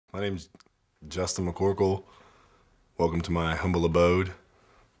My name's Justin McCorkle. Welcome to my humble abode.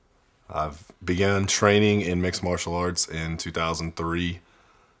 I've began training in mixed martial arts in 2003.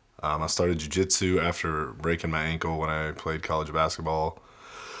 I started jiu-jitsu after breaking my ankle when I played college basketball.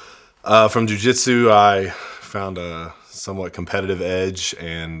 From jiu-jitsu, I found a somewhat competitive edge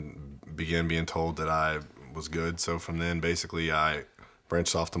and began being told that I was good. So from then, basically, I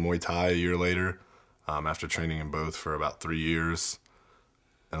branched off to Muay Thai a year later after training in both for about 3 years.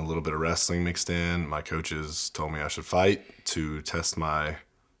 And a little bit of wrestling mixed in. My coaches told me I should fight to test my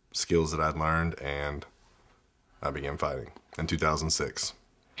skills that I'd learned, and I began fighting in 2006.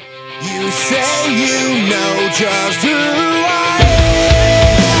 You say you know just who I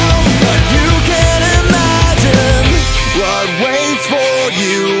am, but you can't imagine what waits for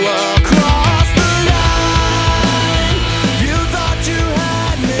you across the line. You thought you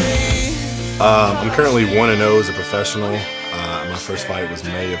had me. I'm currently 1-0 as a professional. My first fight was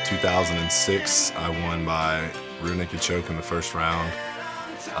May of 2006. I won by rear naked choke in the first round.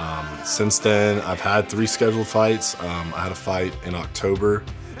 Since then, I've had 3 scheduled fights. I had a fight in October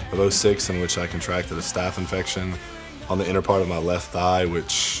of 2006 in which I contracted a staph infection on the inner part of my left thigh,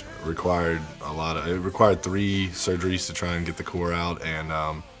 which required 3 surgeries to try and get the core out and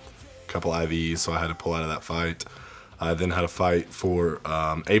a couple IVs, so I had to pull out of that fight. I then had a fight for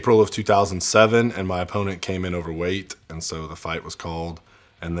April of 2007, and my opponent came in overweight, and so the fight was called.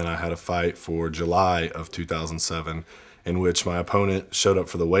 And then I had a fight for July of 2007, in which my opponent showed up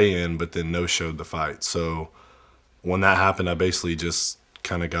for the weigh-in, but then no-showed the fight. So when that happened, I basically just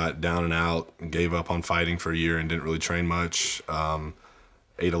kind of got down and out and gave up on fighting for a year and didn't really train much.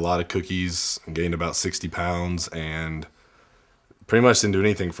 Ate a lot of cookies, gained about 60 pounds, and pretty much didn't do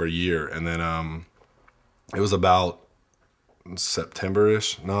anything for a year. And then it was about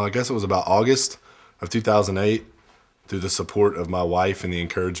September-ish. No, I guess it was about August of 2008. Through the support of my wife and the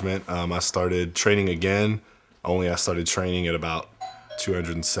encouragement, I started training again. Only I started training at about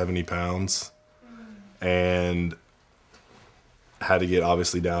 270 pounds and had to get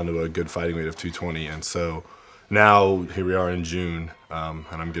obviously down to a good fighting weight of 220. And so now here we are in June, and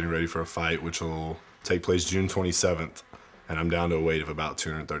I'm getting ready for a fight which will take place June 27th, and I'm down to a weight of about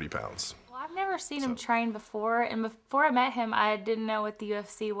 230 pounds. I've never seen him train before, and before I met him, I didn't know what the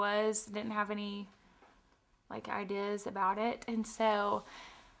UFC was, didn't have any ideas about it. And so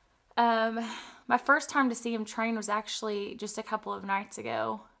my first time to see him train was actually just a couple of nights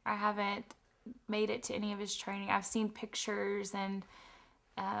ago. I haven't made it to any of his training. I've seen pictures and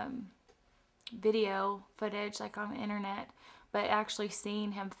video footage on the internet, but actually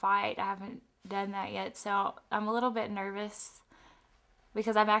seeing him fight, I haven't done that yet. So I'm a little bit nervous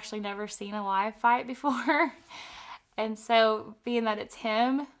because I've actually never seen a live fight before. And so being that it's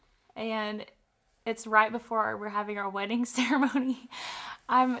him and it's right before we're having our wedding ceremony,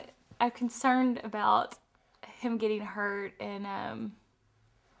 I'm concerned about him getting hurt, and I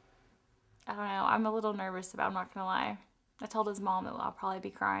don't know, I'm a little nervous about it, I'm not gonna lie. I told his mom that I'll probably be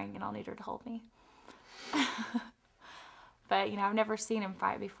crying and I'll need her to hold me. But I've never seen him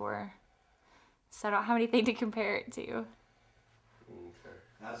fight before, so I don't have anything to compare it to.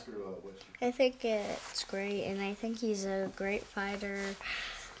 Ask her what I think it's great, and I think he's a great fighter,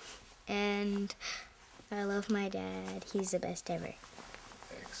 and I love my dad. He's the best ever.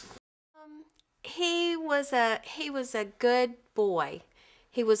 He was a good boy.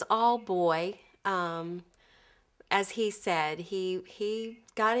 He was all boy. As he said, he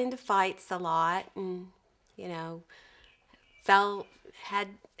got into fights a lot, and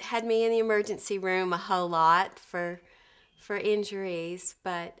had me in the emergency room a whole lot for injuries,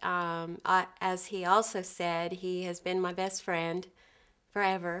 but as he also said, he has been my best friend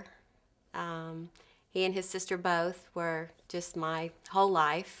forever. He and his sister both were just my whole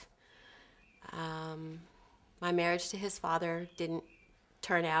life. My marriage to his father didn't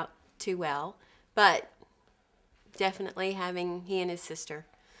turn out too well, but definitely having he and his sister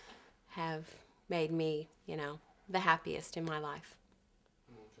have made me, the happiest in my life.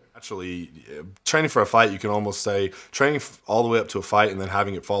 Actually, training for a fight, you can almost say training all the way up to a fight and then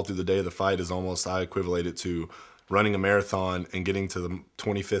having it fall through the day of the fight is almost, I equivalent it to running a marathon and getting to the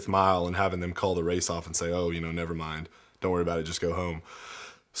 25th mile and having them call the race off and say, oh, never mind, don't worry about it, just go home.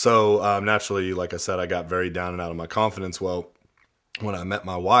 So naturally, like I said, I got very down and out of my confidence. Well, when I met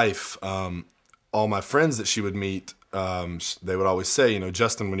my wife, all my friends that she would meet, they would always say,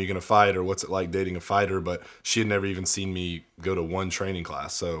 Justin, when are you going to fight, or what's it like dating a fighter? But she had never even seen me go to one training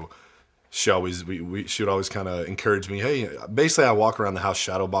class. So she would always kind of encourage me. Hey, basically I walk around the house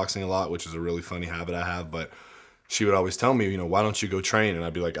shadow boxing a lot, which is a really funny habit I have. But she would always tell me, why don't you go train? And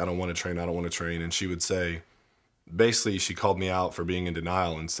I'd be like, I don't want to train. And she would say, basically she called me out for being in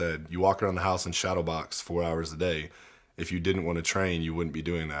denial and said, you walk around the house and shadow box 4 hours a day. If you didn't want to train, you wouldn't be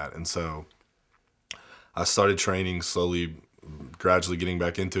doing that. And so I started training slowly, gradually getting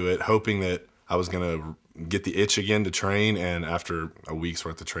back into it, hoping that I was going to get the itch again to train. And after a week's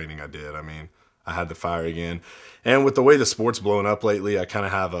worth of training, I did. I mean, I had the fire again. And with the way the sport's blown up lately, I kind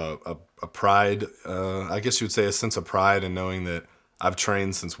of have a pride, I guess you would say a sense of pride in knowing that I've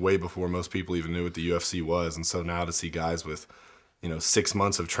trained since way before most people even knew what the UFC was. And so now to see guys with, 6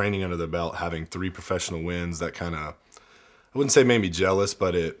 months of training under their belt having 3 professional wins, that kind of, I wouldn't say made me jealous,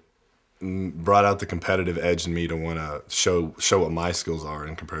 but it brought out the competitive edge in me to want to show what my skills are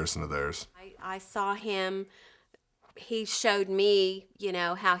in comparison to theirs. I saw him, he showed me,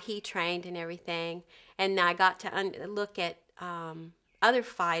 how he trained and everything. And I got to look at other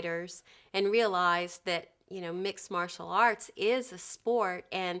fighters and realize that, mixed martial arts is a sport.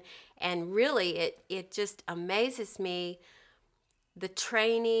 And really it just amazes me, the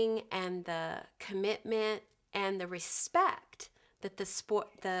training and the commitment and the respect that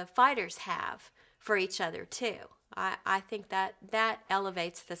the fighters have for each other too. I think that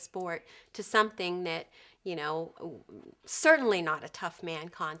elevates the sport to something that, certainly not a tough man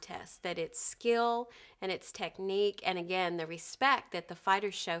contest, that it's skill and it's technique. And again, the respect that the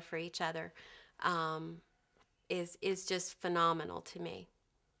fighters show for each other is just phenomenal to me.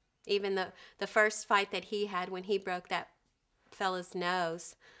 Even the first fight that he had when he broke that fella's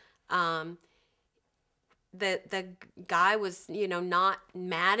nose, the guy was, not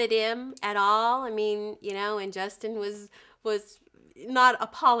mad at him at all. I mean, and Justin was not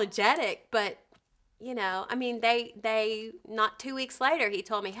apologetic, but, I mean, they not 2 weeks later, he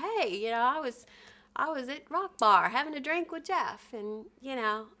told me, hey, I was at Rock Bar having a drink with Jeff. And,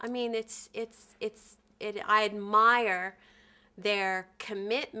 I mean, I admire their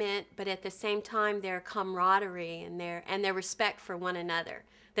commitment, but at the same time, their camaraderie and their respect for one another.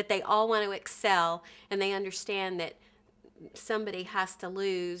 That they all want to excel, and they understand that somebody has to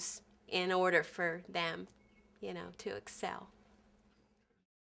lose in order for them, to excel.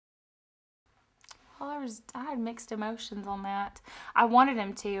 Well, I had mixed emotions on that. I wanted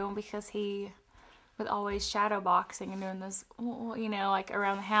him to, because he was always shadow boxing and doing this, like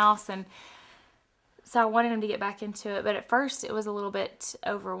around the house, and so I wanted him to get back into it. But at first, it was a little bit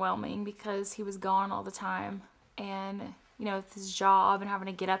overwhelming because he was gone all the time, and with his job and having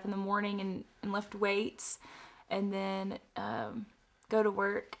to get up in the morning and lift weights, and then go to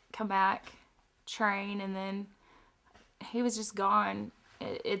work, come back, train, and then he was just gone.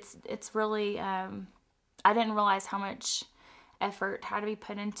 It's really, I didn't realize how much effort had to be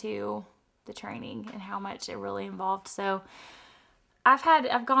put into the training and how much it really involved. So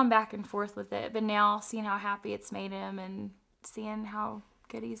I've gone back and forth with it, but now seeing how happy it's made him and seeing how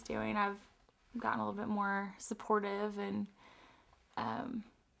good he's doing, I've gotten a little bit more supportive, and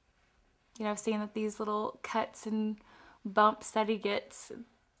seeing that these little cuts and bumps that he gets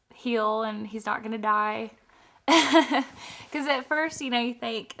heal and he's not gonna die. Because at first, you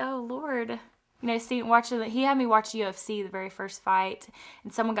think, oh Lord, he had me watch UFC, the very first fight,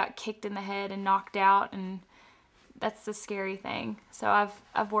 and someone got kicked in the head and knocked out, and that's the scary thing. So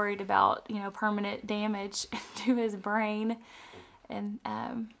I've worried about permanent damage to his brain. And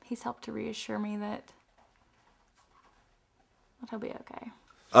he's helped to reassure me that he'll be okay.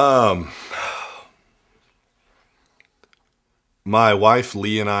 My wife,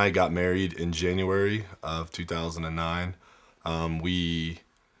 Lee, and I got married in January of 2009. We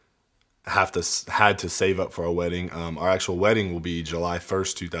had to save up for our wedding. Our actual wedding will be July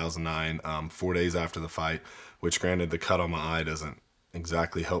 1st, 2009, 4 days after the fight, which granted the cut on my eye doesn't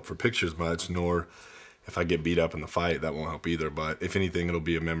exactly help for pictures much, nor if I get beat up in the fight, that won't help either. But if anything, it'll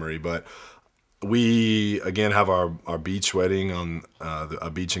be a memory. But we, again, have our beach wedding on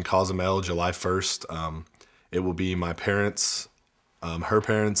a beach in Cozumel, July 1st. It will be my parents, her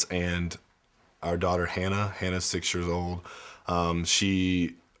parents, and our daughter, Hannah. Hannah's 6 years old.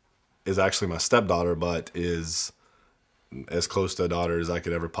 She is actually my stepdaughter, but is as close to a daughter as I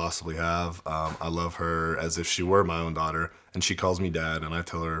could ever possibly have. I love her as if she were my own daughter, and she calls me dad, and I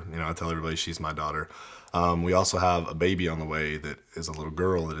tell her, I tell everybody she's my daughter. We also have a baby on the way that is a little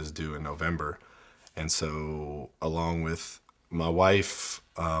girl that is due in November. And so along with my wife,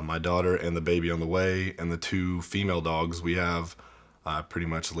 my daughter, and the baby on the way, and the 2 female dogs we have, I pretty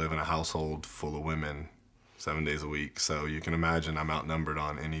much live in a household full of women 7 days a week. So you can imagine I'm outnumbered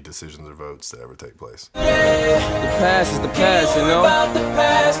on any decisions or votes that ever take place. The past is the past, About the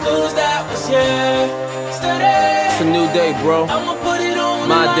past, lose that was It's a new day, bro. I'ma put it on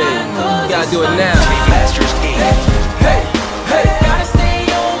my day. You gotta do it now. Masters Inc.